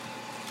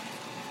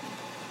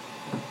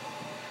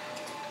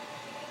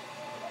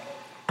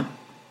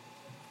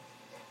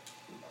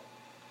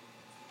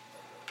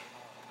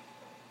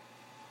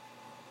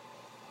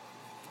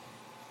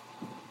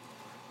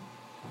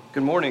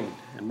Good morning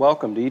and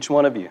welcome to each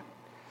one of you.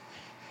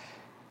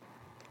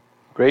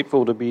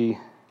 Grateful to be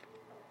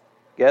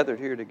gathered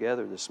here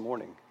together this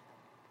morning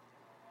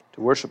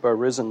to worship our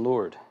risen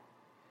Lord.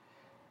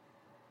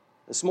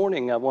 This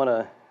morning I want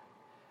to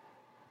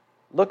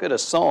look at a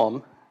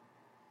psalm,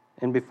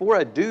 and before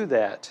I do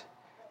that,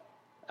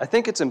 I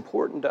think it's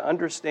important to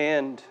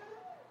understand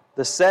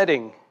the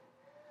setting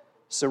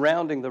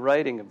surrounding the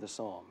writing of the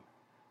psalm.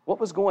 What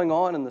was going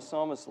on in the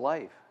psalmist's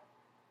life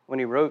when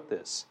he wrote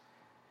this?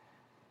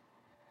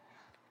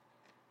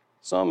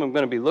 The psalm I'm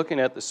going to be looking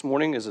at this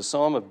morning is a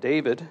psalm of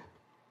David.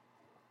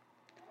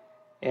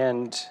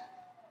 And let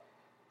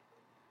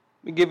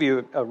me give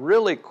you a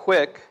really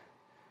quick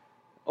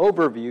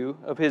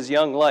overview of his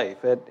young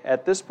life.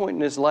 At this point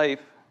in his life,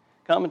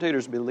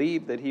 commentators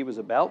believe that he was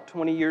about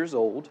 20 years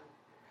old.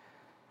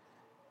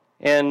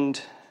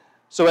 And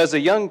so as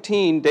a young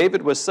teen,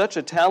 David was such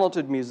a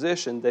talented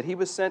musician that he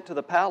was sent to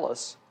the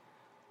palace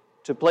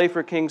to play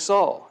for King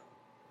Saul.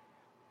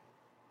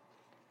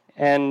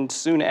 And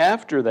soon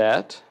after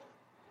that,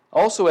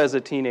 also as a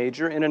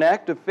teenager, in an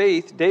act of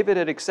faith, David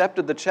had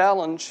accepted the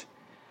challenge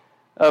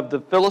of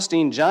the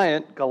Philistine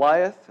giant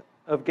Goliath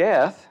of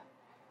Gath,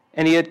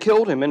 and he had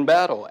killed him in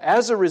battle.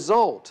 As a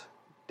result,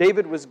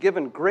 David was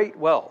given great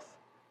wealth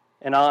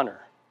and honor.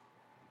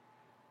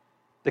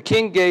 The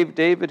king gave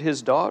David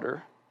his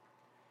daughter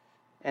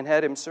and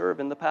had him serve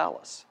in the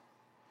palace.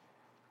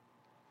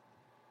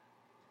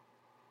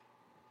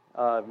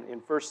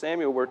 In 1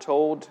 Samuel, we're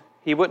told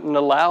he wouldn't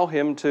allow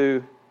him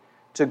to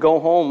go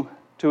home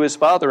to his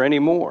father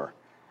anymore.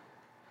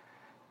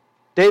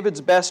 David's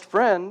best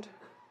friend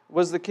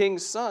was the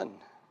king's son,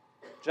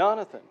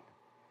 Jonathan.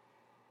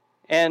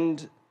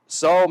 And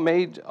Saul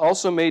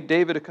also made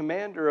David a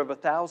commander of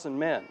 1,000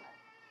 men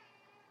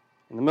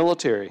in the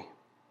military.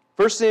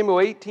 1 Samuel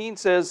 18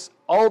 says,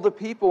 all the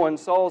people and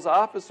Saul's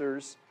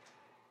officers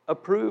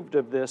approved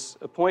of this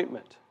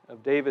appointment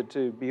of David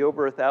to be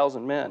over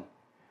 1,000 men.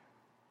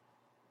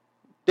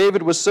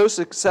 David was so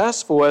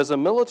successful as a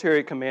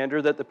military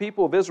commander that the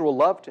people of Israel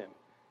loved him,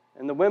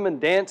 and the women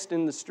danced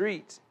in the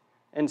streets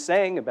and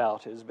sang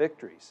about his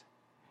victories.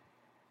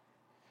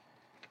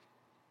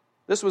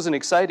 This was an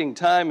exciting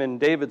time in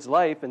David's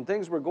life, and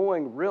things were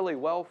going really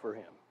well for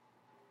him.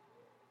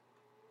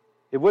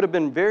 It would have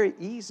been very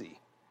easy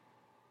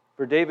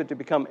for David to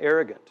become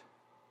arrogant,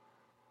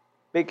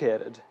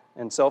 big-headed,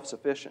 and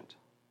self-sufficient.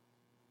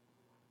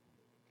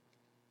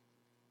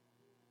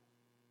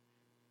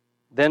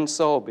 Then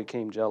Saul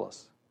became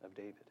jealous of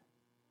David,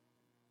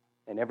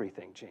 and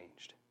everything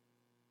changed.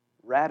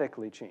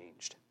 Radically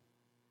changed.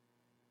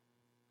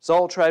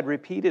 Saul tried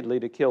repeatedly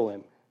to kill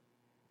him.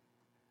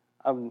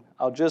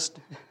 I'll just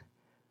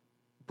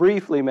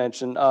briefly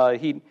mention,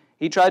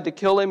 he tried to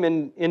kill him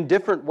in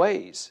different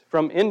ways.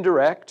 From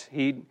indirect,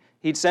 he'd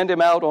send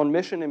him out on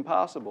mission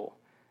impossible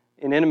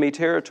in enemy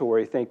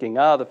territory, thinking,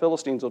 the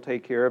Philistines will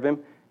take care of him,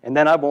 and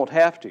then I won't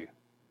have to.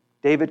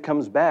 David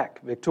comes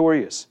back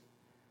victorious.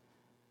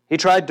 He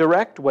tried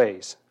direct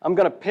ways. I'm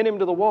going to pin him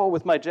to the wall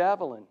with my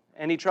javelin.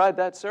 And he tried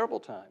that several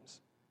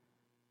times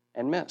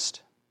and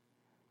missed.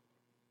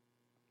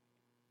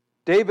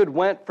 David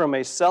went from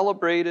a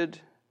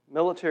celebrated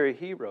military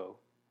hero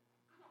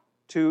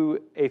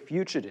to a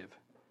fugitive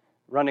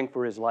running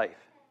for his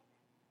life.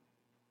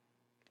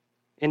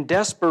 In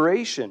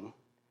desperation,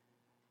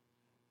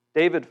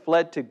 David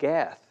fled to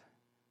Gath,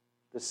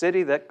 the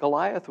city that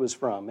Goliath was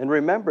from. And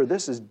remember,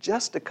 this is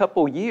just a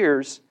couple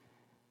years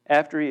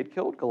after he had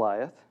killed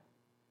Goliath.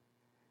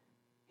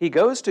 He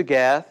goes to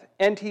Gath,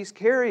 and he's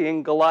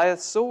carrying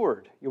Goliath's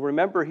sword. You'll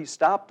remember he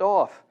stopped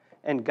off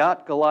and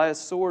got Goliath's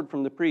sword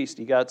from the priest.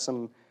 He got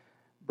some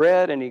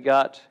bread, and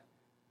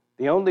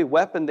the only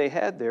weapon they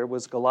had there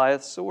was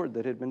Goliath's sword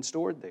that had been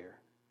stored there.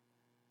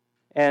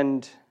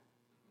 And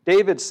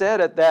David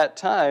said at that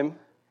time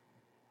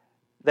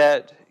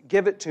that,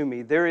 give it to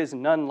me, there is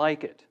none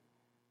like it.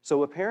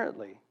 So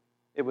apparently,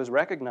 it was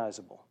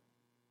recognizable.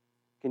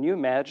 Can you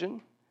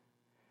imagine?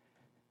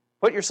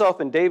 Put yourself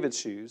in David's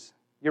shoes.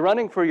 You're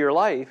running for your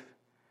life,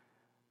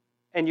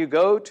 and you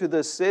go to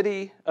the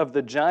city of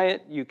the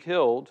giant you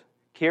killed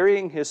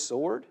carrying his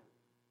sword.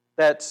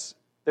 There's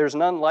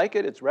none like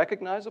it. It's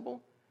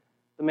recognizable.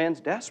 The man's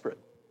desperate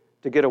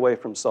to get away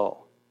from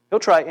Saul. He'll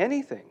try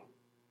anything.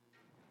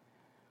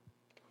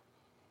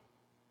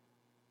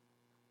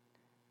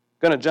 I'm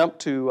going to jump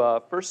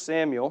to 1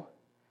 Samuel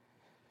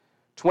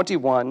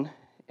 21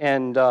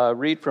 and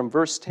read from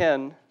verse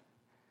 10,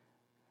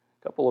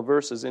 a couple of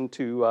verses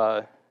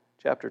into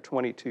chapter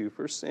 22.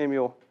 1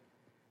 Samuel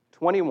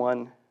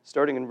 21,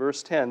 starting in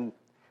verse 10.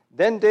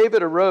 Then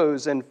David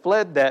arose and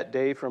fled that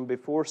day from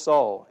before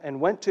Saul, and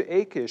went to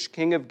Achish,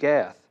 king of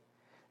Gath.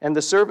 And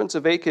the servants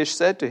of Achish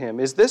said to him,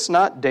 is this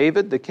not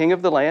David, the king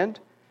of the land?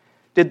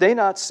 Did they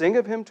not sing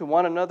of him to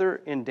one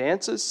another in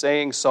dances,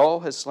 saying, Saul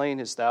has slain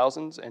his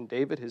thousands, and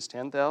David his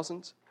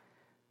 10,000s?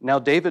 Now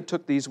David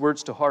took these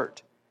words to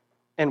heart,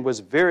 and was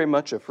very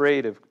much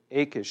afraid of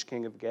Achish,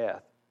 king of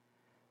Gath.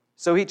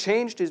 So he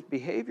changed his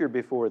behavior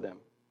before them,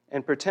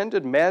 and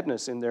pretended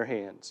madness in their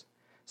hands.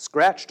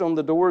 scratched on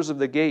the doors of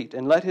the gate,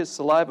 and let his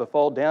saliva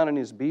fall down in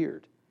his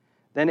beard.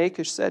 Then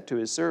Achish said to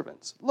his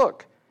servants,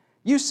 Look,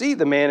 you see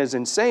the man is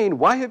insane.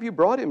 Why have you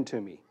brought him to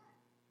me?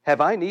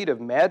 Have I need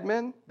of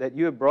madmen that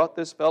you have brought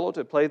this fellow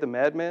to play the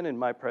madman in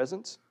my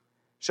presence?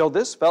 Shall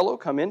this fellow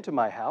come into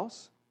my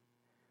house?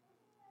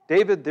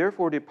 David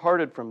therefore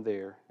departed from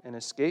there and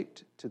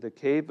escaped to the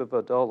cave of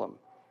Adullam.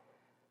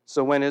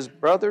 So when his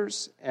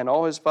brothers and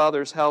all his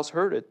father's house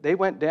heard it, they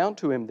went down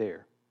to him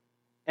there.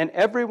 And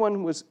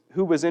everyone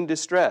who was in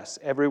distress,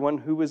 everyone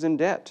who was in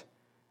debt,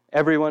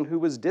 everyone who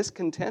was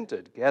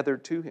discontented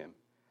gathered to him.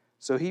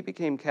 So he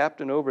became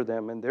captain over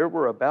them, and there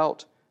were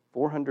about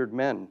 400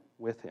 men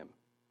with him.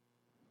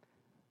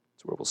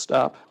 That's where we'll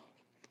stop.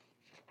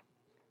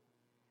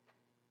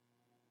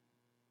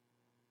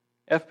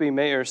 F.B.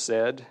 Mayer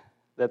said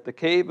that the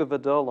cave of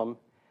Adullam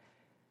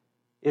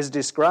is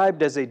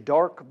described as a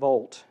dark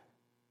vault,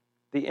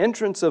 the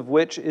entrance of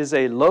which is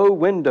a low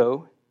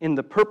window in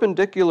the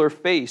perpendicular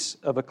face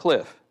of a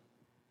cliff.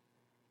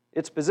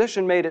 Its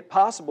position made it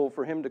possible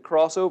for him to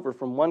cross over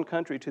from one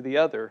country to the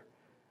other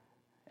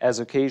as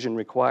occasion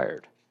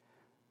required.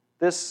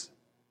 This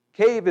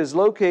cave is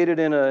located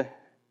in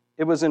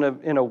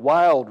a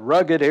wild,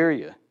 rugged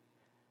area,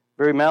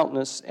 very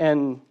mountainous,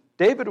 and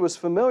David was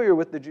familiar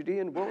with the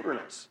Judean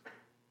wilderness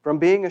from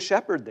being a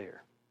shepherd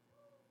there.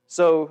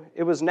 So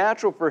it was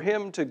natural for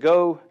him to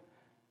go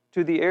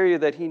to the area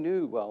that he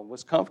knew well,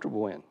 was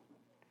comfortable in.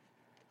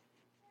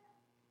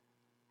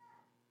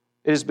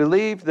 It is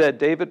believed that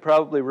David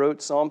probably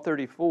wrote Psalm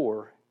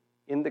 34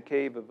 in the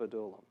cave of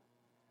Adullam.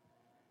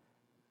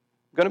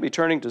 I'm going to be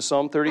turning to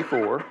Psalm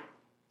 34.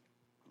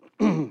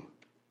 I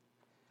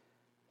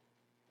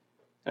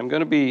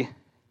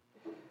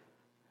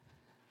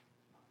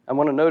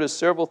want to notice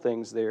several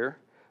things there.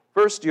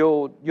 First,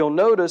 you'll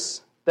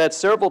notice that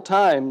several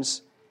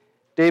times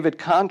David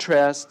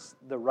contrasts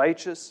the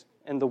righteous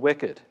and the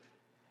wicked.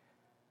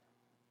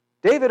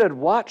 David had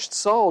watched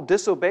Saul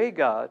disobey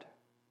God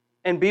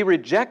and be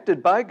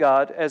rejected by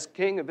God as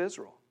king of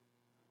Israel.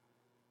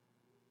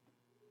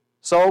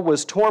 Saul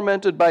was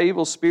tormented by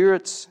evil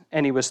spirits,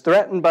 and he was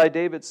threatened by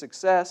David's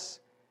success,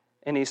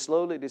 and he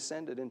slowly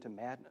descended into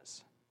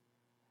madness.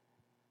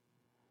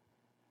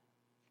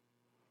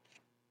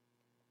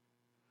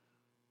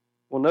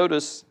 Well,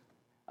 notice,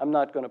 I'm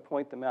not going to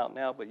point them out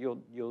now, but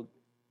you'll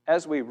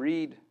as we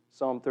read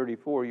Psalm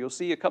 34, you'll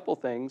see a couple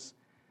things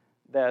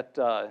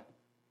that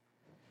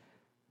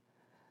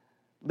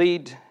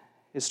lead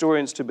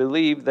historians to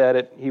believe that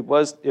it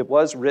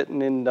was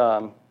written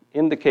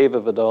in the cave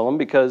of Adullam,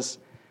 because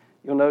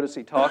you'll notice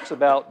he talks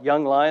about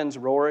young lions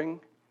roaring,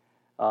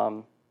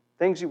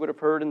 things you would have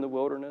heard in the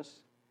wilderness.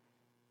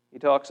 He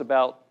talks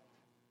about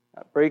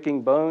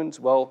breaking bones.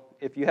 Well,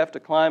 if you have to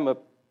climb a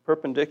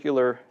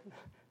perpendicular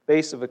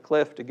base of a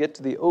cliff to get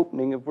to the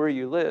opening of where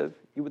you live,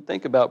 you would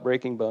think about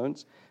breaking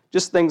bones,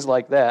 just things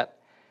like that.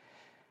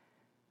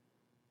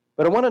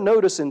 But I want to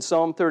notice in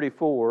Psalm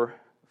 34,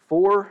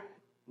 4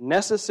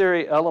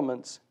 necessary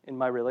elements in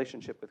my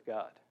relationship with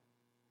God.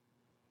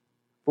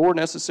 4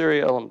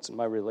 necessary elements in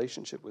my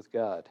relationship with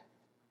God.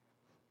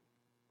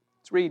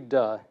 Let's read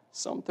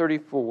Psalm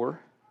 34.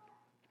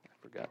 I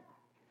forgot.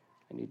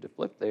 I need to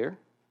flip there.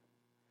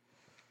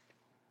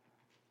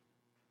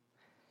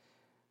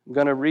 I'm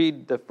going to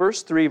read the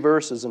first 3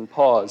 verses and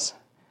pause.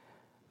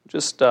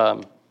 Just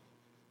and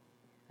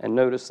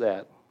notice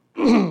that.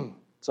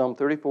 Psalm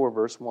 34,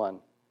 verse 1.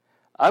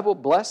 I will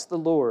bless the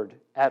Lord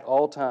at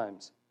all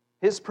times.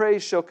 His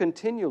praise shall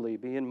continually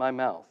be in my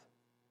mouth.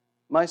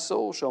 My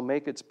soul shall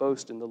make its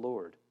boast in the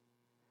Lord.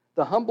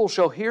 The humble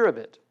shall hear of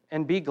it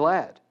and be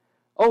glad.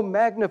 Oh,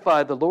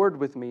 magnify the Lord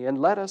with me,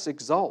 and let us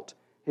exalt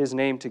his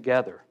name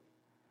together.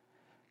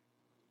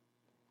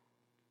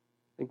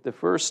 I think the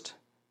first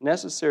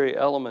necessary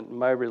element in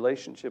my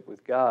relationship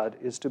with God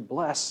is to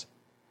bless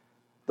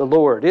the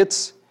Lord.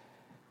 It's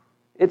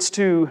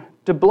to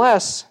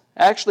bless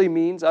actually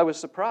means, I was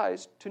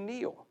surprised, to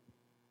kneel.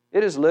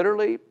 It is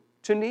literally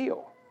to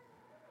kneel.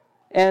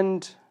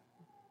 And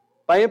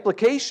by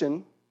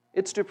implication,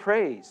 it's to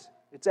praise.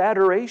 It's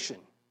adoration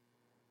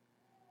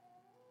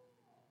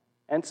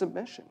and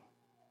submission.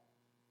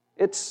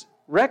 It's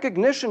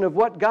recognition of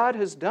what God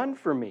has done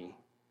for me.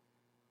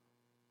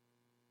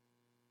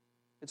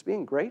 It's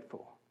being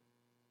grateful.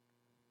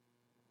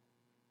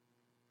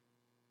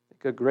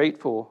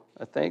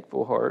 A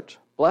thankful heart,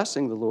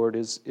 blessing the Lord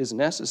is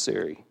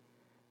necessary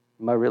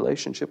in my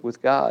relationship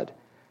with God.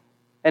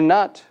 And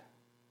not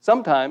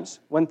sometimes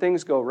when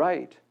things go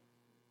right,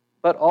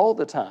 but all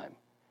the time.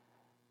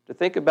 To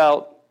think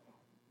about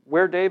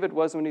where David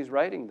was when he's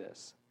writing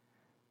this.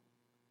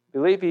 I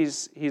believe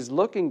he's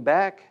looking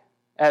back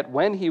at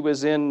when he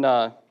was in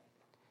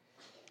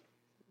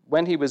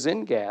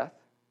Gath,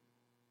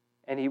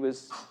 and he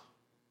was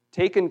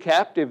taken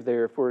captive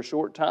there for a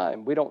short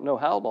time. We don't know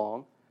how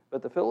long,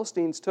 but the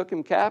Philistines took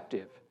him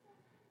captive.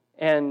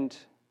 And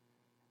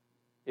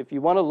if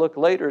you want to look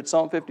later at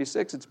Psalm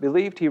 56, it's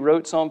believed he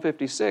wrote Psalm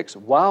 56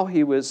 while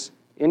he was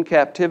in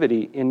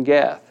captivity in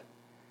Gath.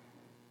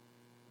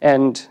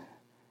 And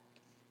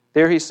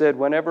There he said,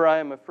 whenever I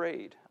am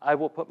afraid, I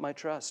will put my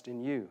trust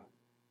in you.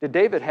 Did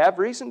David have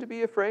reason to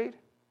be afraid?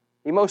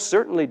 He most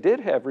certainly did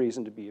have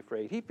reason to be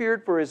afraid. He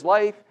feared for his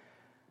life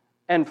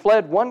and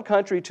fled one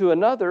country to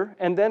another,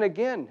 and then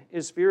again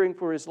is fearing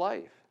for his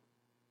life.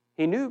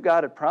 He knew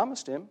God had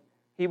promised him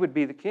he would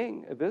be the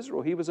king of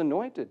Israel. He was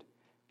anointed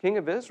king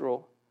of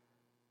Israel.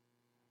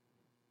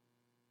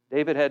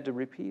 David had to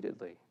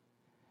repeatedly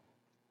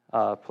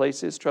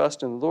place his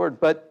trust in the Lord,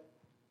 but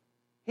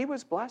he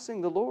was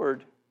blessing the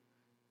Lord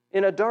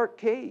in a dark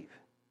cave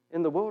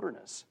in the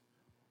wilderness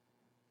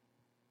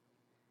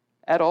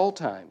at all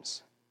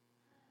times.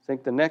 I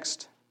think the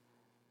next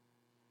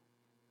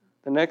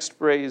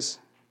phrase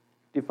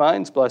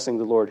defines blessing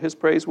the Lord. His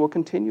praise will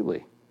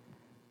continually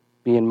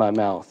be in my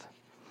mouth.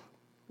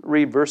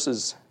 Read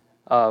verses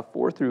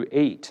 4 through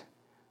 8.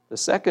 The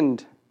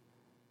second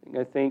thing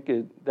I think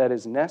that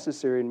is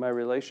necessary in my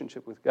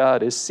relationship with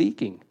God is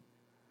seeking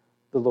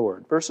the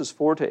Lord. Verses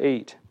 4 to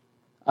 8.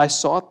 I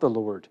sought the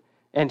Lord,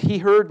 and he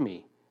heard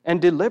me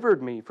and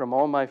delivered me from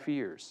all my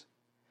fears.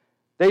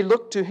 They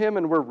looked to him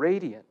and were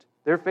radiant.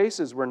 Their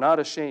faces were not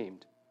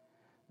ashamed.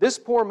 This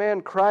poor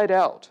man cried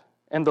out,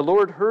 and the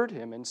Lord heard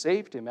him and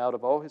saved him out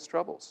of all his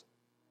troubles.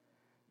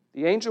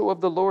 The angel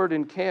of the Lord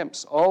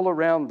encamps all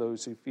around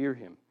those who fear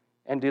him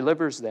and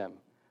delivers them.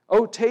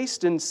 Oh,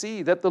 taste and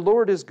see that the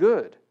Lord is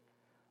good.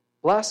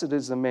 Blessed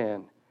is the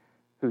man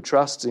who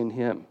trusts in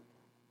him.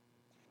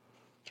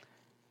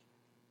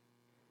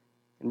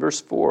 In verse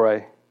 4,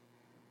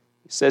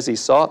 he says he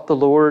sought the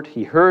Lord,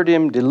 he heard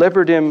him,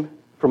 delivered him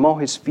from all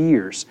his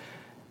fears.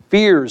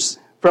 Fears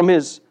from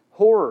his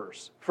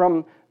horrors,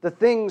 from the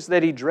things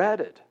that he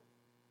dreaded.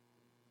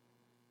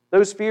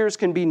 Those fears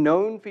can be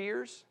known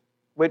fears,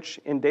 which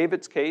in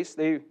David's case,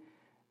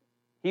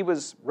 he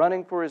was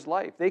running for his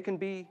life. They can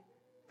be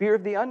fear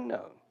of the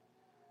unknown.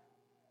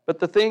 But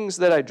the things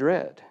that I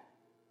dread,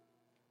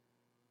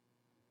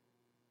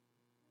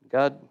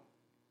 God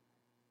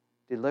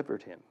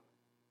delivered him.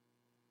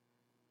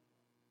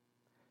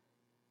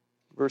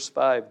 Verse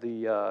 5,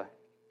 the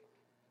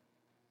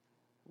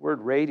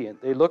word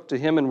radiant. They looked to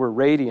him and were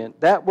radiant.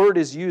 That word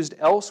is used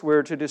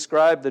elsewhere to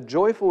describe the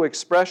joyful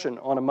expression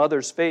on a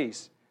mother's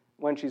face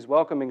when she's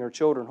welcoming her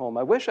children home.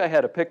 I wish I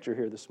had a picture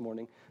here this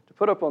morning to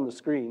put up on the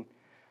screen.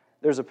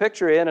 There's a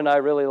picture Ann and I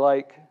really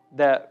like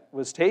that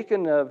was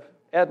taken of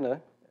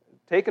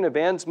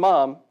Ann's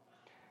mom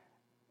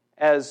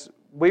as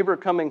we were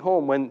coming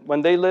home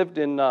when they lived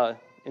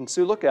in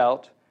Sioux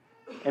Lookout,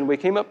 and we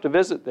came up to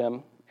visit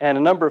them, and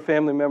a number of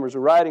family members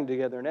were riding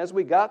together. And as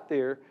we got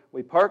there,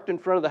 we parked in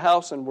front of the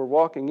house and were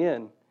walking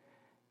in,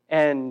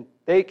 and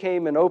they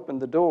came and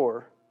opened the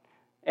door,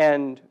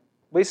 and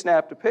we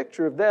snapped a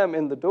picture of them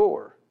in the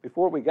door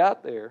before we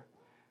got there.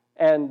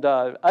 And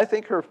I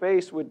think her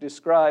face would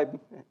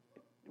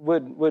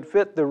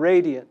fit the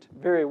radiant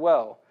very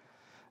well.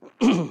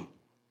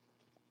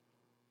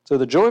 So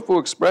the joyful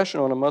expression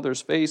on a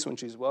mother's face when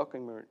she's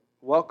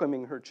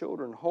welcoming her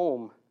children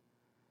home,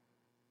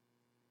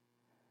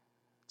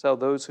 it's how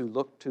those who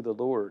look to the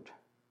Lord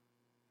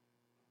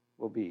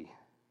will be.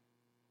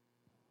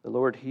 The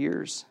Lord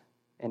hears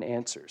and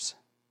answers.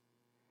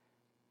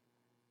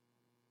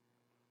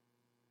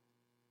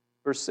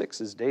 Verse 6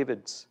 is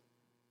David's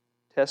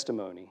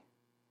testimony.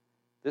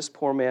 This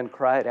poor man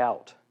cried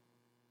out,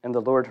 and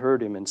the Lord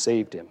heard him and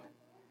saved him.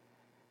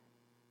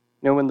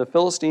 You know, when the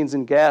Philistines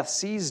in Gath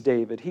seized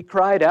David, he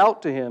cried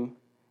out to him.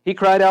 He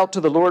cried out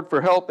to the Lord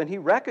for help, and he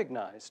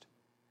recognized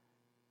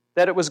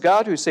that it was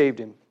God who saved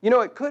him. You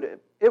know,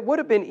 it would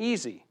have been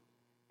easy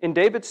in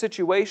David's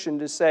situation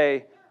to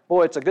say,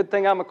 boy, it's a good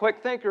thing I'm a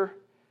quick thinker.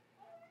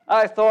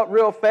 I thought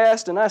real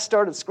fast, and I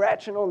started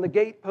scratching on the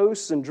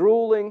gateposts and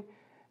drooling,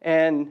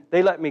 and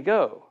they let me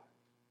go.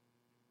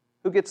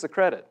 Who gets the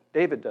credit?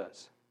 David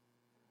does.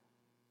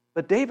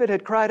 But David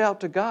had cried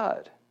out to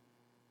God.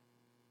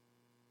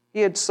 He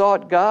had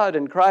sought God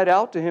and cried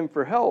out to him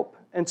for help.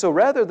 And so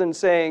rather than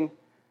saying,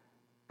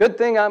 good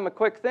thing I'm a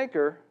quick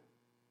thinker,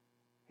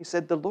 he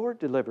said, the Lord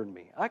delivered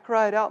me. I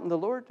cried out and the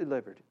Lord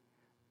delivered.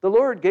 The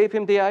Lord gave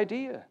him the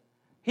idea.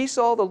 He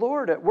saw the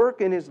Lord at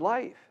work in his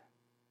life.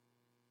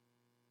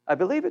 I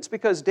believe it's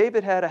because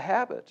David had a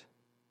habit,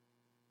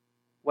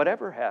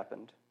 whatever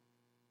happened,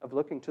 of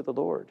looking to the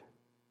Lord.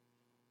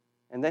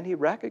 And then he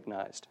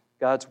recognized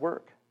God's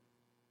work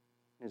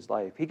in his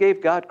life. He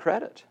gave God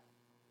credit.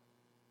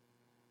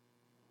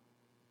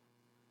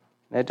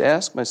 I had to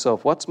ask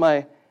myself, what's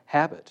my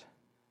habit?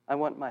 I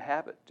want my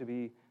habit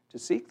to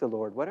seek the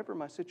Lord, whatever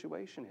my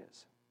situation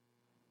is.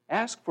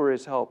 Ask for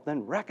his help,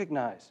 then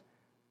recognize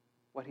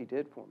what he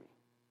did for me.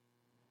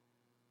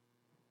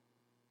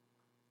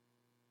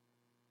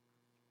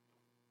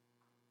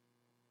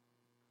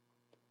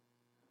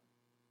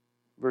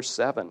 Verse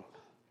 7,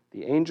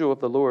 the angel of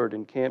the Lord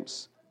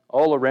encamps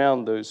all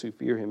around those who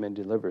fear him and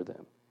delivers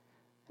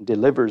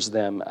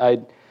them.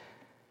 I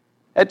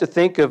had to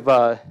think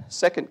of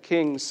 2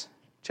 Kings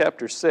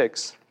chapter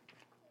 6.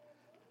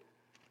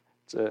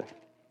 It's a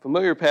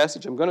familiar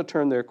passage. I'm going to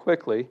turn there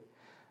quickly.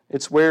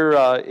 It's where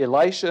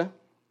Elisha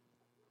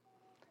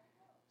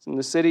He's in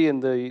the city,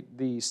 and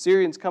the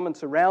Syrians come and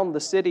surround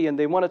the city, and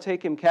they want to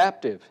take him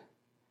captive.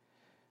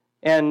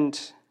 And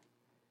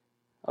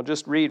I'll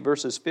just read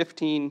verses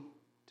 15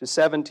 to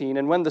 17.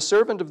 And when the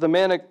servant of the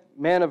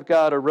man of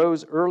God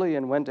arose early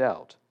and went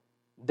out,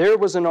 there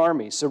was an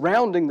army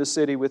surrounding the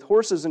city with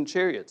horses and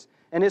chariots.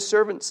 And his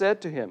servant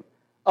said to him,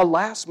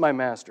 Alas, my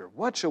master,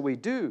 what shall we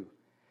do?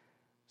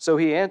 So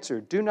he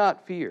answered, Do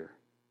not fear,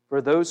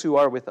 for those who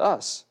are with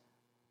us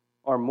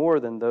are more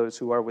than those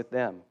who are with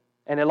them.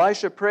 And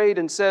Elisha prayed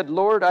and said,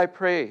 Lord, I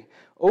pray,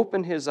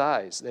 open his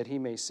eyes that he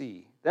may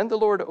see. Then the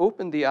Lord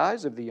opened the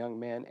eyes of the young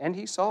man, and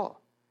he saw.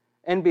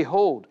 And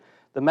behold,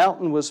 the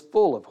mountain was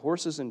full of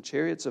horses and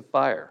chariots of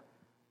fire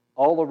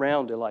all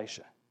around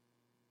Elisha.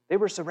 They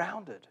were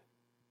surrounded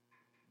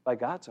by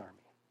God's army.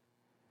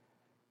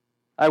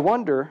 I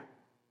wonder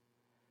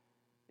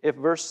if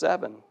verse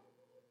 7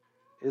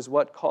 is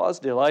what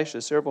caused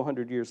Elisha several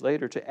hundred years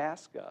later to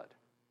ask God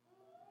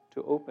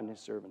to open his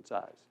servant's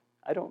eyes.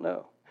 I don't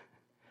know.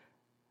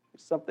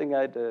 It's something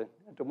I had to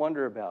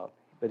wonder about.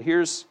 But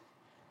God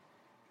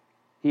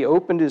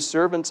opened his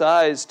servant's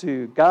eyes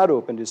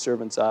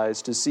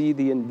to see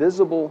the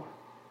invisible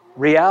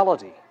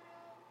reality.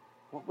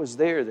 What was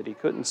there that he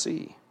couldn't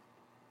see?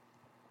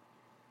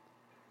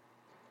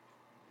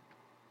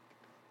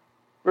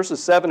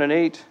 Verses 7 and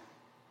 8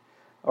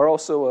 are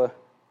also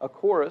a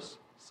chorus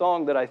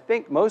song that I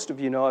think most of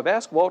you know. I've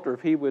asked Walter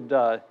if he would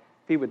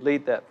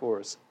lead that for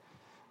us.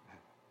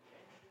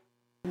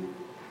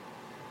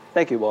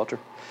 Thank you, Walter.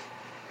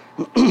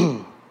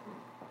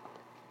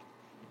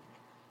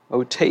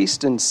 Oh,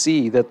 taste and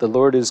see that the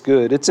Lord is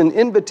good. It's an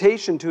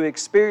invitation to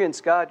experience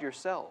God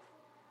yourself.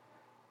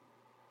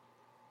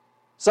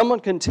 Someone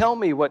can tell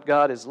me what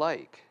God is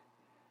like,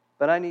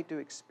 but I need to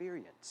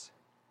experience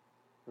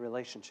the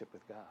relationship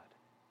with God.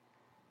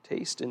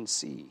 Taste and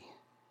see,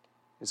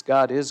 as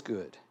God is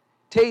good.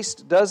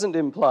 Taste doesn't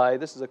imply,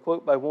 this is a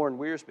quote by Warren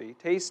Wiersbe,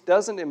 taste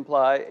doesn't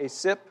imply a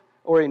sip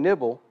or a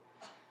nibble,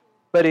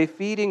 but a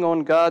feeding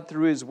on God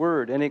through His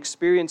Word and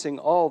experiencing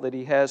all that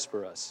He has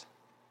for us.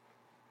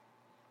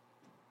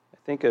 I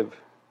think of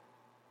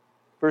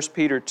 1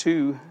 Peter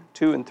 2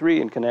 and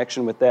 3 in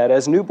connection with that.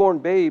 As newborn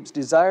babes,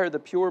 desire the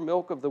pure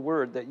milk of the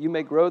Word, that you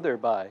may grow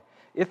thereby,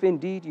 if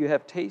indeed you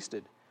have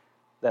tasted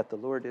that the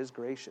Lord is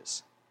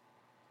gracious.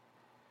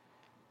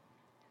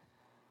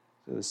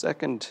 So the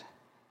second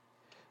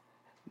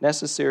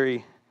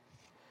necessary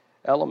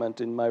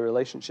element in my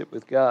relationship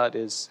with God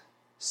is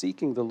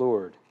seeking the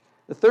Lord.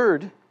 The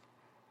third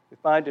we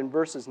find in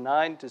verses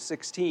 9 to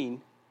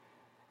 16,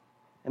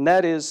 and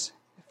that is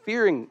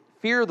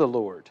fear the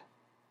Lord.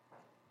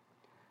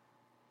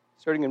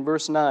 Starting in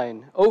verse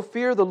 9, O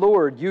fear the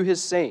Lord, you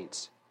His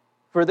saints,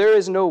 for there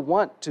is no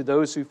want to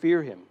those who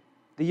fear Him.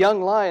 The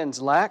young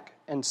lions lack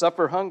and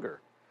suffer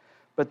hunger,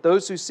 but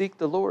those who seek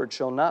the Lord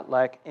shall not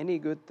lack any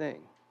good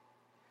thing.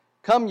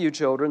 Come, you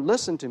children,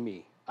 listen to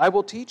me. I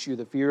will teach you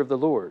the fear of the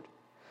Lord.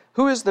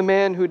 Who is the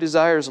man who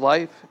desires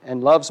life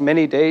and loves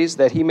many days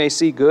that he may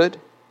see good?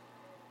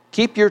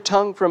 Keep your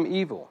tongue from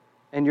evil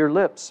and your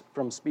lips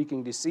from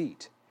speaking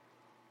deceit.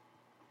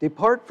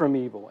 Depart from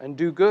evil and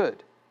do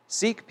good.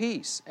 Seek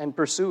peace and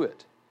pursue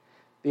it.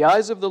 The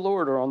eyes of the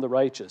Lord are on the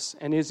righteous,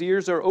 and His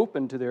ears are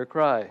open to their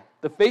cry.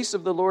 The face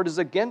of the Lord is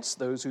against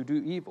those who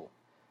do evil,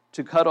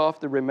 to cut off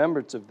the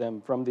remembrance of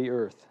them from the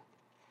earth.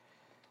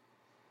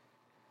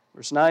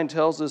 Verse 9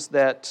 tells us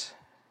that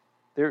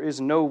there is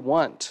no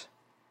want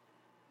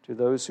to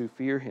those who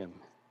fear Him.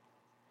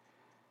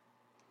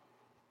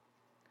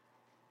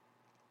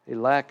 They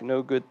lack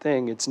no good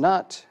thing. It's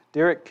not,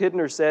 Derek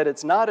Kidner said,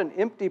 it's not an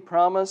empty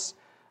promise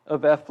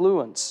of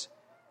affluence,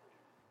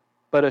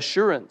 but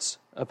assurance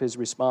of His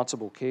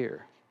responsible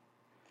care.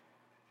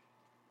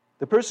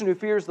 The person who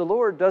fears the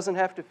Lord doesn't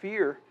have to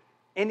fear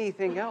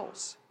anything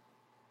else.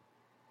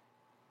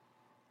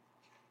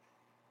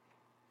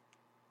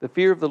 The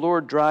fear of the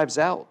Lord drives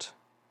out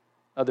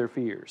other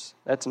fears.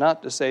 That's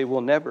not to say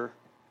we'll never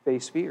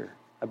face fear.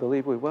 I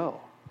believe we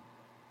will.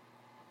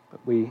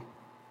 But we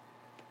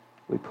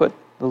put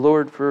the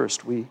Lord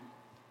first. We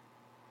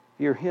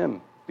fear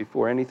Him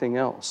before anything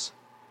else.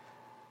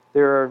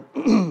 There are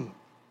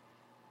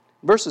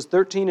verses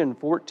 13 and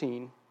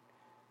 14,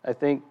 I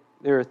think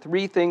there are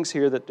three things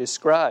here that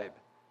describe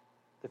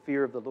the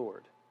fear of the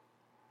Lord.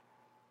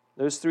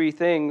 Those three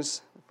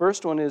things, the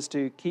first one is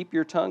to keep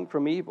your tongue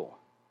from evil.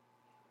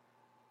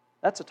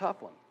 That's a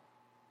tough one.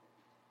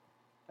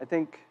 I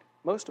think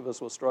most of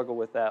us will struggle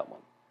with that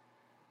one.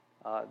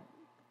 What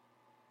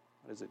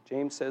is it?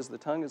 James says the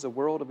tongue is a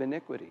world of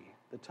iniquity.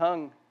 The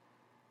tongue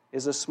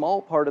is a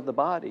small part of the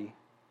body,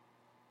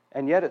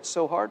 and yet it's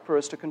so hard for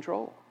us to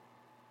control.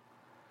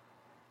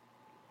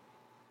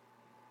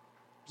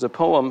 There's a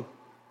poem,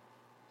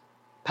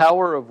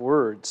 Power of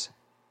Words.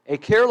 A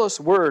careless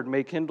word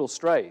may kindle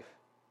strife.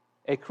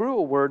 A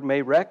cruel word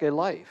may wreck a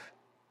life.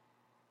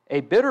 A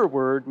bitter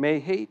word may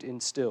hate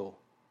instill.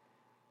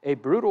 A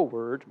brutal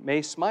word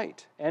may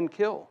smite and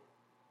kill.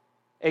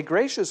 A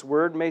gracious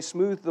word may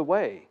smooth the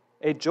way.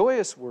 A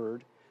joyous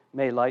word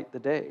may light the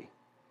day.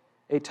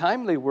 A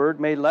timely word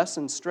may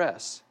lessen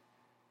stress.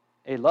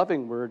 A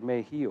loving word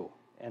may heal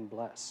and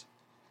bless.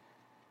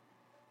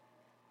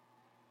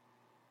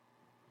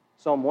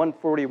 Psalm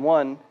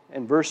 141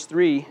 and verse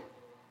 3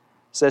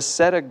 says,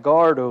 "Set a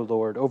guard, O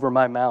Lord, over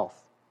my mouth.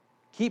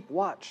 Keep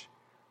watch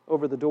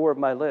over the door of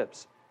my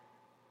lips."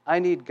 I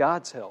need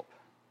God's help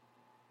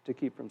to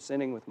keep from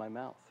sinning with my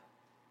mouth.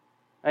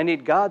 I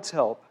need God's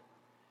help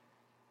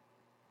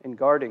in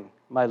guarding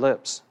my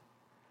lips.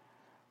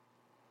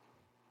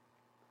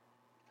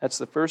 That's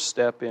the first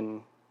step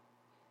in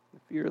the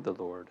fear of the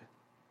Lord.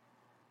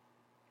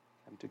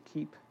 I'm to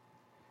keep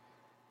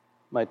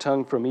my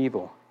tongue from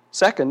evil.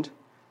 Second,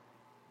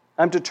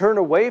 I'm to turn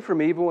away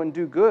from evil and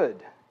do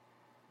good.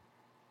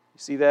 You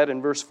see that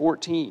in verse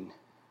 14.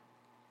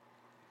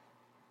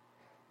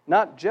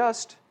 Not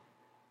just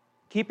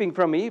keeping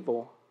from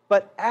evil,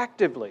 but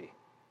actively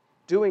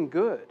doing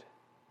good.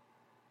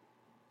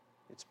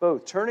 It's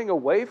both turning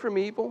away from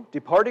evil,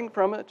 departing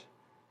from it,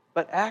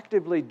 but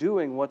actively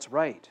doing what's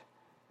right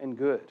and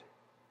good.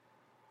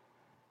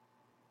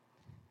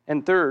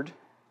 And third,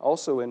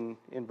 also in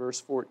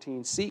verse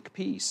 14, seek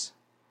peace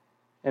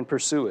and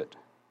pursue it.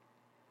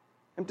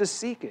 And to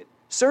seek it,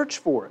 search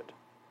for it.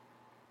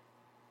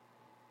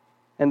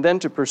 And then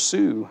to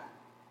pursue.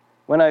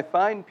 When I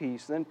find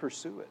peace, then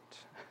pursue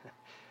it.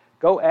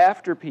 Go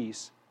after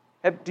peace.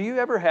 Do you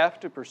ever have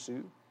to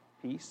pursue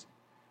peace?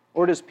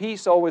 Or does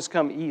peace always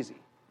come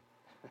easy?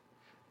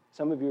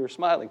 Some of you are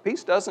smiling.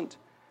 Peace doesn't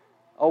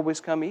always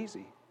come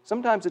easy.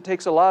 Sometimes it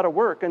takes a lot of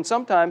work, and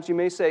sometimes you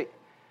may say,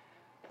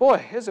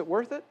 boy, is it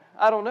worth it?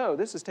 I don't know.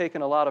 This has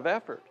taken a lot of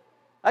effort.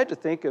 I had to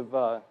think of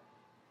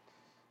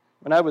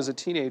when I was a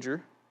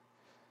teenager,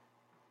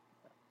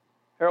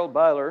 Harold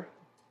Byler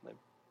lived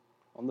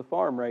on the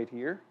farm right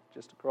here,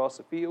 just across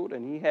the field,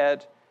 and he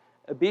had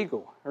a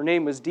beagle. Her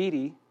name was Dee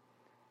Dee,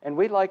 and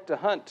we liked to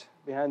hunt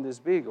behind this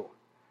beagle.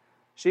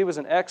 She was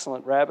an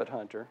excellent rabbit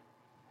hunter.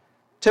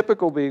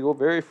 Typical beagle,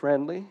 very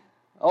friendly.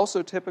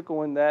 Also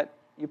typical in that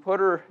you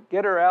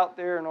get her out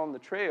there and on the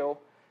trail.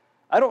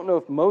 I don't know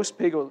if most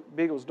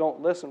beagles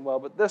don't listen well,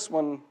 but this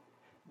one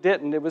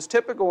didn't. It was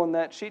typical in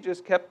that she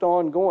just kept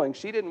on going.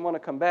 She didn't want to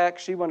come back.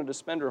 She wanted to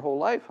spend her whole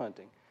life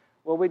hunting.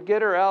 Well, we'd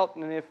get her out,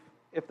 and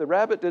if the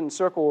rabbit didn't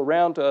circle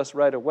around to us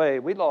right away,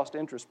 we lost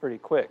interest pretty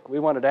quick. We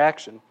wanted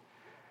action.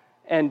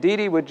 And Dee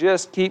Dee would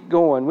just keep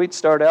going. We'd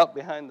start out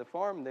behind the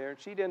farm there, and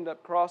she'd end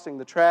up crossing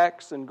the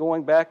tracks and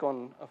going back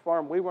on a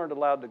farm we weren't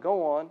allowed to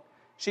go on.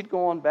 She'd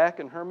go on back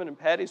in Herman and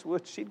Patty's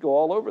Woods. She'd go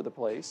all over the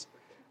place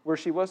where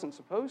she wasn't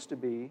supposed to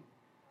be.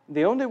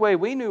 The only way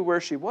we knew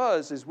where she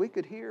was is we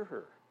could hear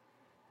her.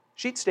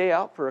 She'd stay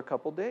out for a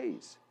couple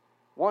days.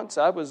 Once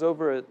I was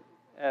over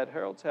at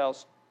Harold's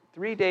house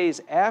 3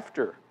 days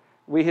after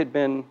we had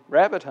been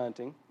rabbit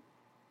hunting,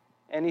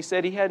 and he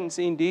said he hadn't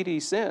seen Dee Dee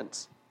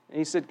since. And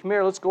he said, come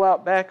here, let's go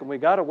out back. And we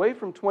got away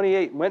from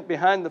 28 and went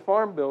behind the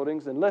farm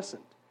buildings and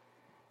listened.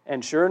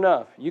 And sure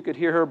enough, you could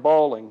hear her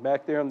bawling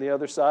back there on the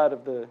other side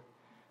of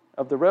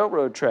the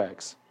railroad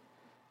tracks.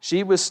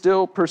 She was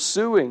still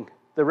pursuing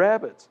the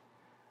rabbits.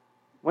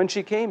 When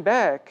she came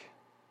back,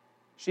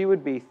 she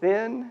would be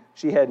thin.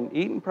 She hadn't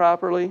eaten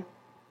properly.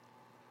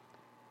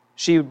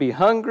 She would be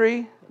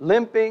hungry,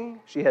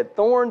 limping. She had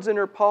thorns in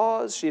her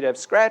paws. She'd have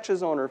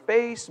scratches on her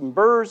face and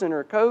burrs in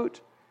her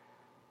coat.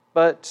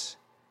 But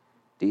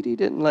Dee Dee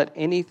didn't let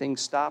anything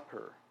stop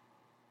her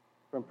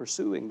from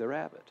pursuing the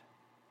rabbit.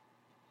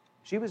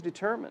 She was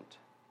determined.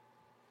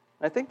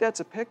 I think that's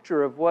a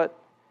picture of how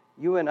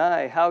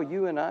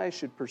you and I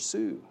should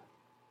pursue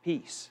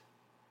peace.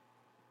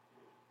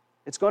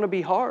 It's going to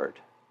be hard.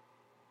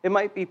 It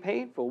might be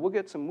painful. We'll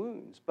get some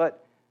wounds,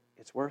 but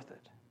it's worth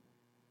it.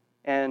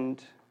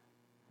 And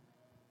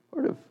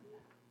part of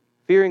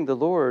fearing the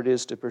Lord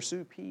is to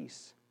pursue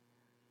peace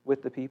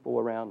with the people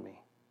around me,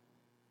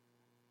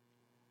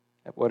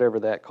 at whatever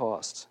that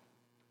costs.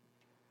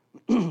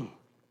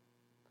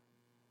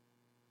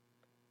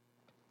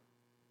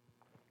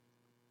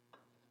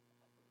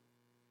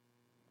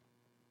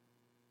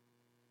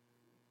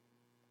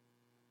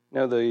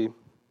 Now the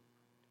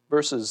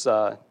verses,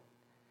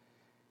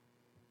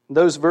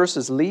 those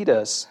verses lead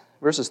us,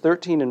 verses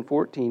 13 and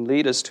 14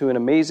 lead us to an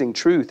amazing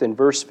truth in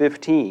verse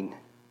 15.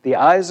 The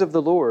eyes of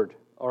the Lord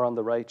are on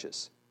the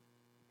righteous,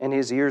 and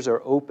his ears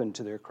are open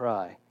to their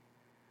cry.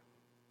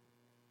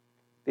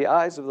 The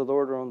eyes of the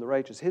Lord are on the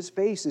righteous. His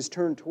face is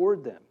turned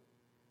toward them.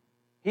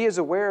 He is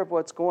aware of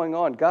what's going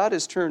on. God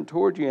is turned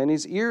toward you, and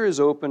his ear is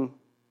open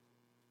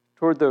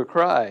toward their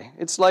cry.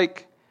 It's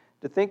like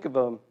to think of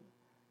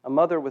a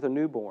mother with a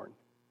newborn.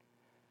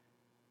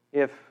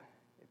 If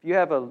you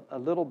have a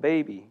little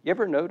baby, you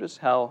ever notice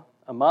how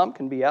a mom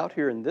can be out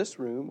here in this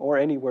room or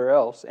anywhere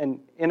else and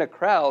in a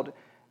crowd,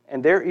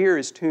 and their ear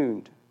is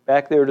tuned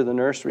back there to the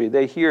nursery.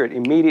 They hear it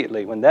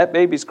immediately. When that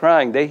baby's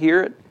crying, they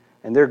hear it,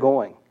 and they're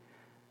going.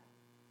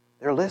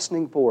 They're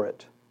listening for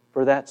it,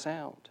 for that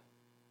sound.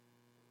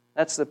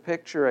 That's the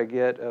picture I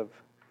get of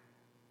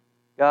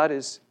God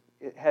has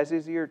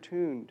his ear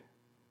tuned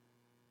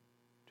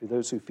to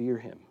those who fear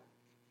him,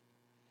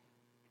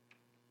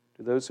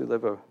 to those who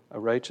live a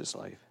righteous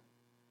life.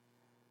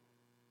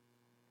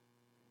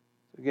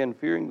 Again,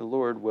 fearing the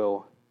Lord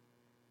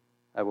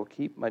I will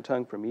keep my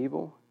tongue from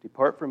evil,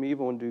 depart from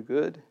evil and do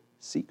good,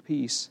 seek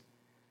peace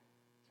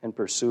and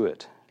pursue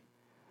it.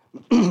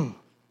 The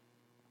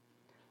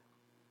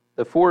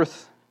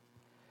fourth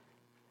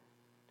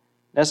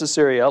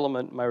necessary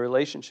element in my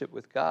relationship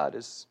with God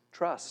is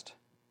trust.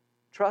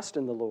 Trust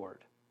in the Lord.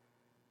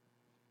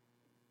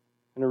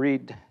 I'm going to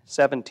read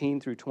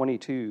 17 through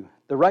 22.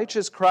 The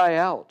righteous cry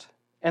out,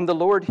 and the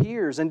Lord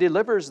hears and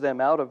delivers them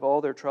out of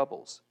all their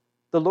troubles.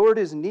 The Lord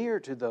is near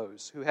to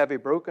those who have a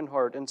broken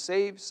heart and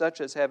saves such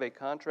as have a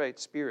contrite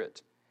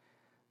spirit.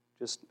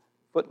 Just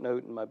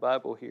footnote in my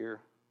Bible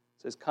here.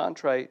 It says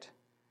contrite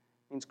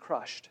means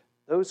crushed.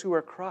 Those who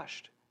are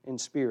crushed in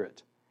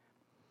spirit.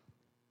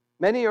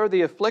 Many are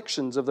the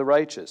afflictions of the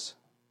righteous,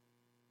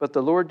 but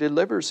the Lord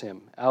delivers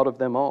him out of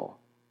them all.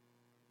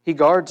 He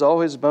guards all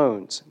his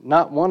bones,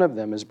 not one of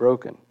them is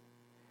broken.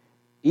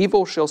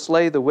 Evil shall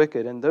slay the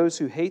wicked, and those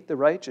who hate the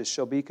righteous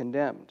shall be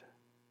condemned.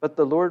 But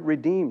the Lord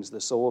redeems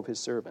the soul of his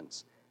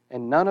servants,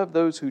 and none of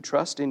those who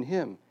trust in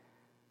him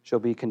shall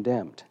be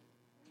condemned.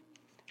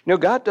 You know,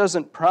 God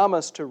doesn't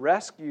promise to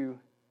rescue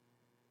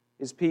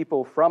his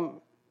people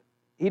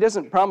He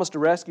doesn't promise to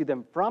rescue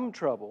them from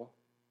trouble.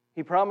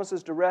 He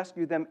promises to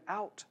rescue them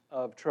out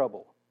of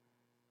trouble.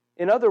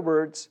 In other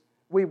words,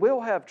 we will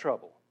have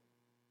trouble.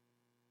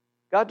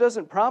 God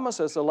doesn't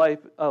promise us a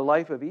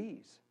life of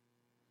ease.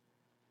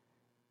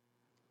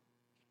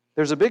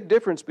 There's a big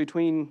difference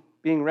between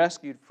being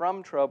rescued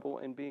from trouble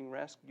and being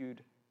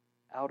rescued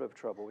out of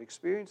trouble.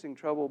 Experiencing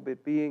trouble,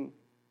 but being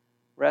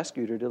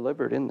rescued or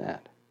delivered in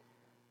that.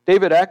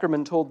 David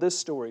Ackerman told this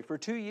story. For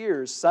 2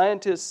 years,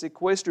 scientists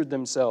sequestered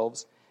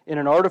themselves in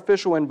an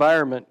artificial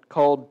environment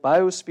called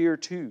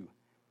Biosphere 2.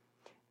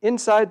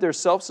 Inside their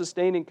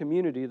self-sustaining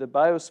community, the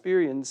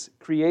Biospherians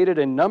created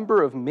a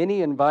number of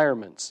mini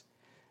environments,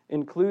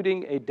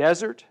 including a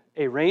desert,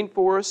 a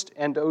rainforest,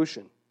 and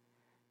ocean.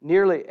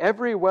 Nearly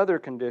every weather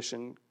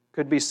condition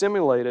could be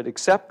simulated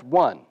except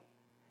one,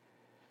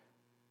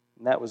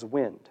 and that was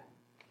wind.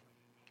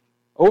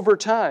 Over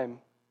time,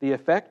 the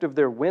effect of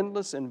their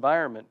windless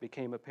environment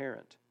became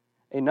apparent.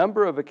 A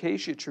number of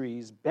acacia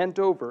trees bent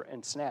over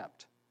and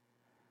snapped.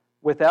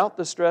 Without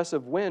the stress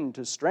of wind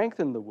to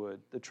strengthen the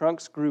wood, the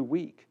trunks grew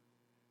weak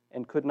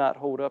and could not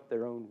hold up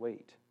their own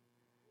weight.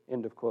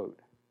 End of quote.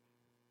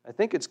 I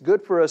think it's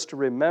good for us to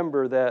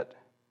remember that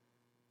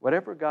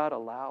whatever God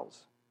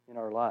allows in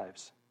our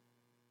lives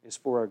is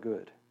for our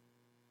good.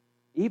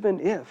 Even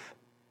if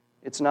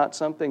it's not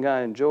something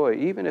I enjoy,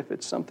 even if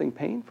it's something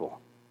painful.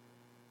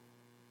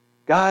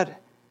 God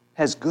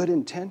has good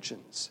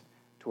intentions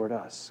toward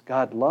us.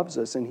 God loves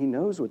us and He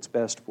knows what's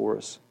best for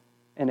us.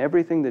 And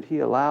everything that He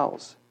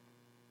allows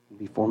will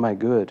be for my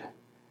good.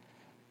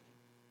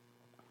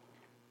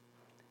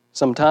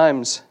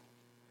 Sometimes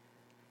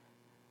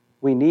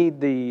we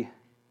need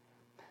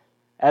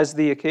as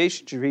the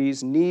acacia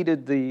trees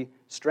needed the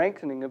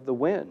strengthening of the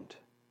wind.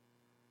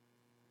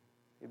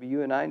 Maybe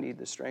you and I need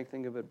the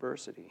strengthening of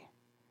adversity.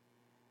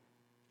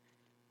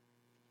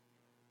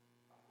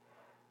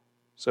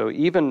 So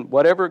even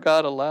whatever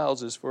God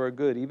allows is for a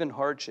good, even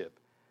hardship.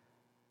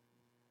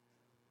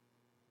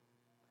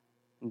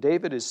 And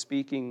David is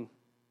speaking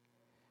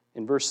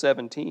in verse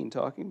 17,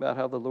 talking about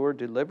how the Lord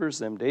delivers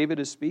them. David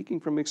is speaking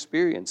from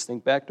experience.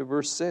 Think back to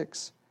verse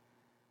 6.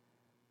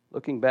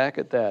 Looking back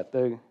at that,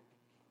 the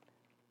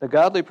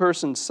godly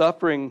person's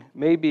suffering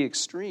may be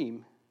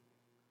extreme,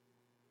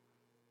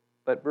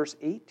 but verse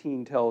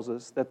 18 tells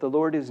us that the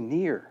Lord is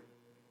near.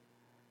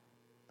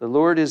 The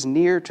Lord is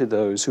near to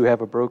those who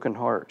have a broken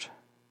heart.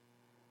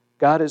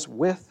 God is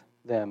with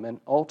them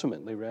and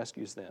ultimately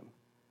rescues them.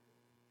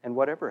 And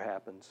whatever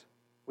happens,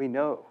 we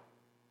know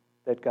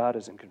that God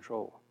is in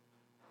control.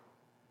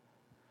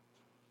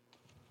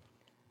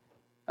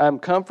 I'm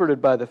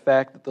comforted by the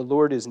fact that the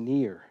Lord is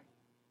near.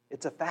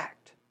 It's a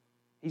fact.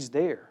 He's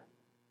there.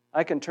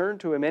 I can turn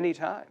to Him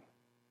anytime.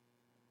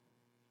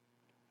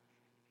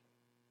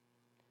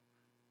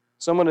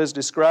 Someone is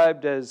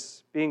described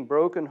as being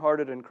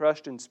brokenhearted and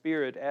crushed in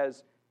spirit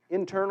as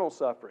internal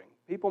suffering.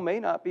 People may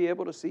not be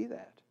able to see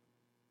that,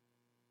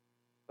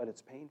 but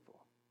it's painful.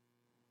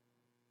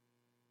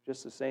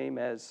 Just the same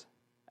as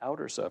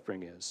outer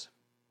suffering is.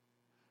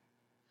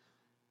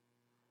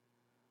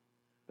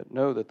 But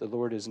know that the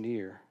Lord is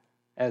near.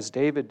 As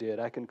David did,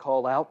 I can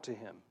call out to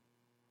Him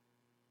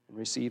and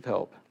receive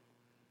help.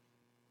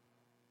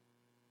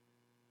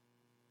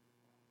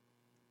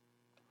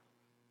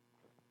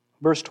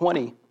 Verse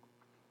 20,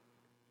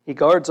 He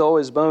guards all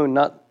his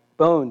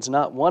bones,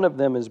 not one of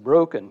them is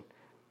broken.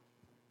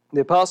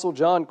 The Apostle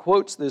John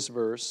quotes this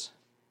verse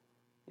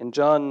in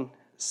John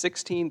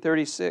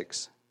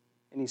 16:36,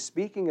 and he's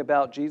speaking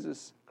about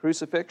Jesus'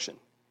 crucifixion,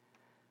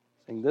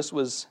 saying this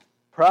was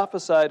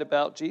prophesied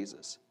about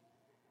Jesus.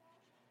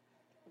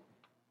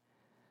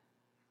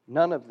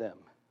 None of them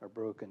are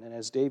broken. And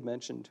as Dave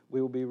mentioned,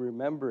 we will be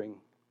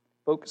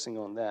focusing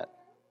on that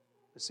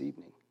this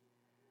evening.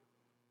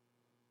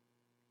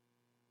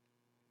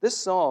 This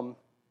psalm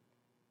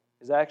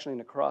is actually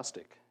an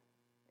acrostic,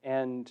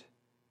 and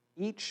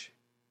each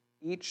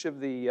each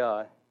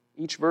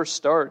verse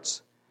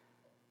starts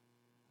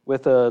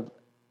with a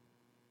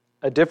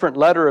different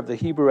letter of the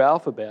Hebrew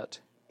alphabet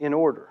in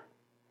order.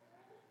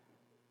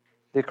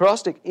 The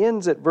acrostic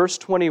ends at verse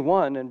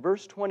 21, and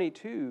verse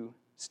 22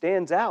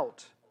 stands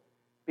out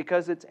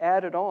because it's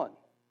added on.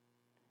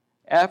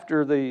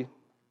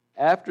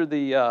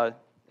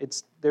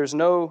 There's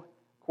no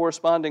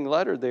corresponding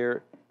letter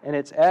there, and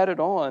it's added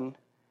on,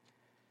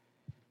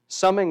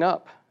 summing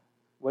up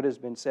what has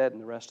been said in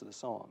the rest of the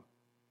psalm.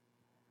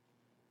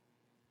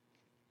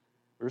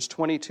 Verse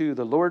 22,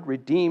 the Lord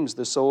redeems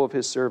the soul of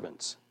his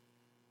servants,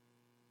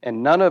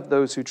 and none of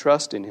those who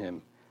trust in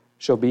him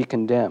shall be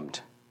condemned.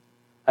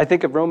 I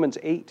think of Romans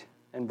 8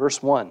 and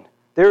verse 1.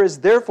 There is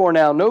therefore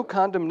now no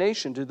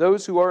condemnation to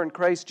those who are in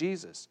Christ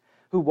Jesus,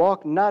 who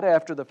walk not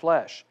after the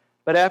flesh,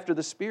 but after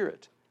the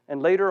Spirit. And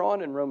later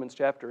on in Romans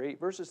chapter 8,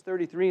 verses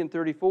 33 and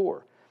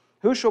 34,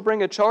 who shall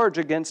bring a charge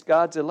against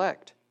God's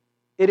elect?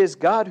 It is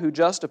God who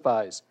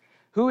justifies.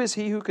 Who is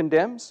he who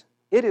condemns?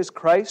 It is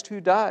Christ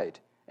who died,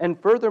 and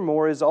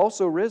furthermore is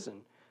also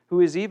risen, who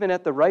is even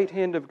at the right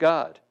hand of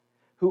God,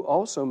 who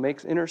also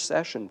makes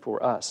intercession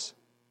for us.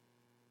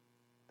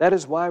 That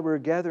is why we're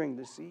gathering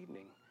this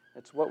evening.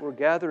 That's what we're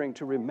gathering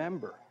to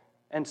remember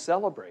and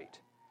celebrate,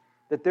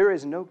 that there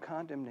is no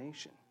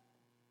condemnation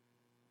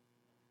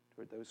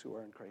toward those who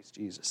are in Christ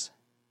Jesus.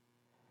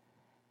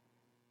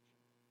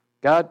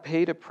 God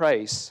paid a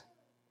price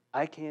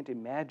I can't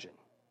imagine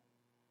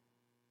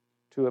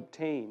to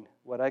obtain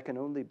what I can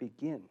only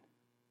begin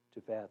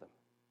to fathom.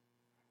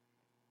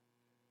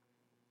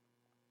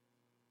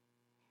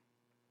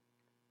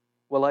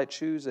 Will I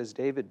choose, as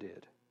David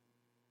did,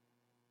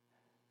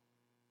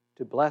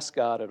 to bless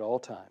God at all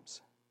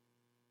times,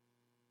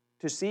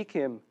 to seek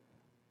him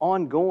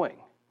ongoing,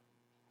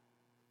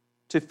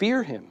 to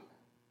fear him,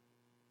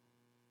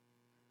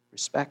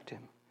 respect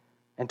him,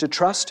 and to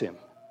trust him?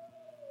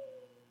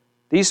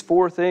 These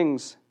four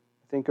things,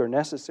 I think, are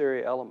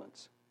necessary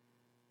elements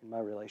in my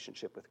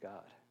relationship with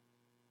God.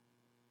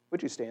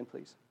 Would you stand,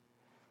 please?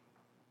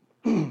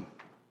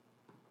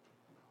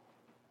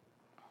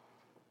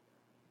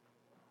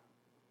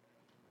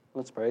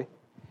 Let's pray.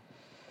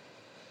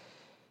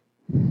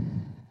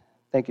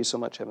 Thank you so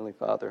much, Heavenly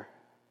Father,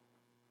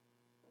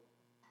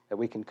 that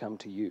we can come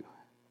to you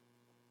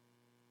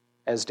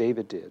as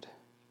David did.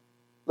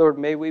 Lord,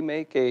 may we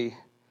make a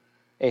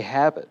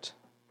habit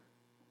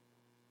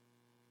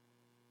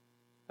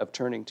of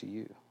turning to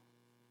you.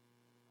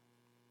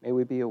 May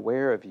we be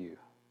aware of you,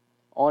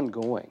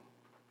 ongoing,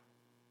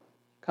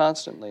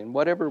 constantly. And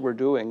whatever we're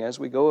doing as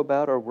we go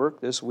about our work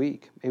this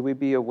week, may we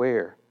be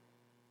aware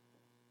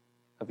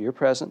of your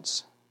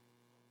presence,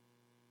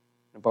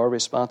 of our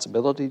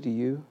responsibility to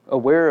you,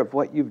 aware of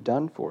what you've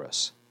done for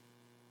us,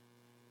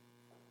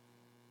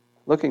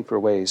 looking for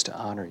ways to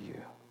honor you.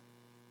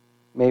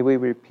 May we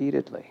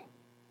repeatedly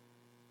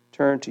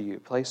turn to you,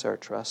 place our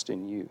trust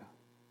in you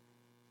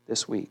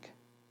this week,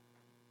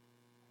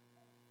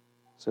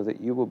 so that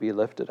you will be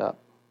lifted up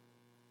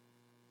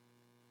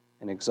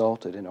and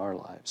exalted in our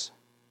lives.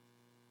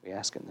 We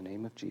ask in the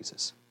name of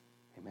Jesus.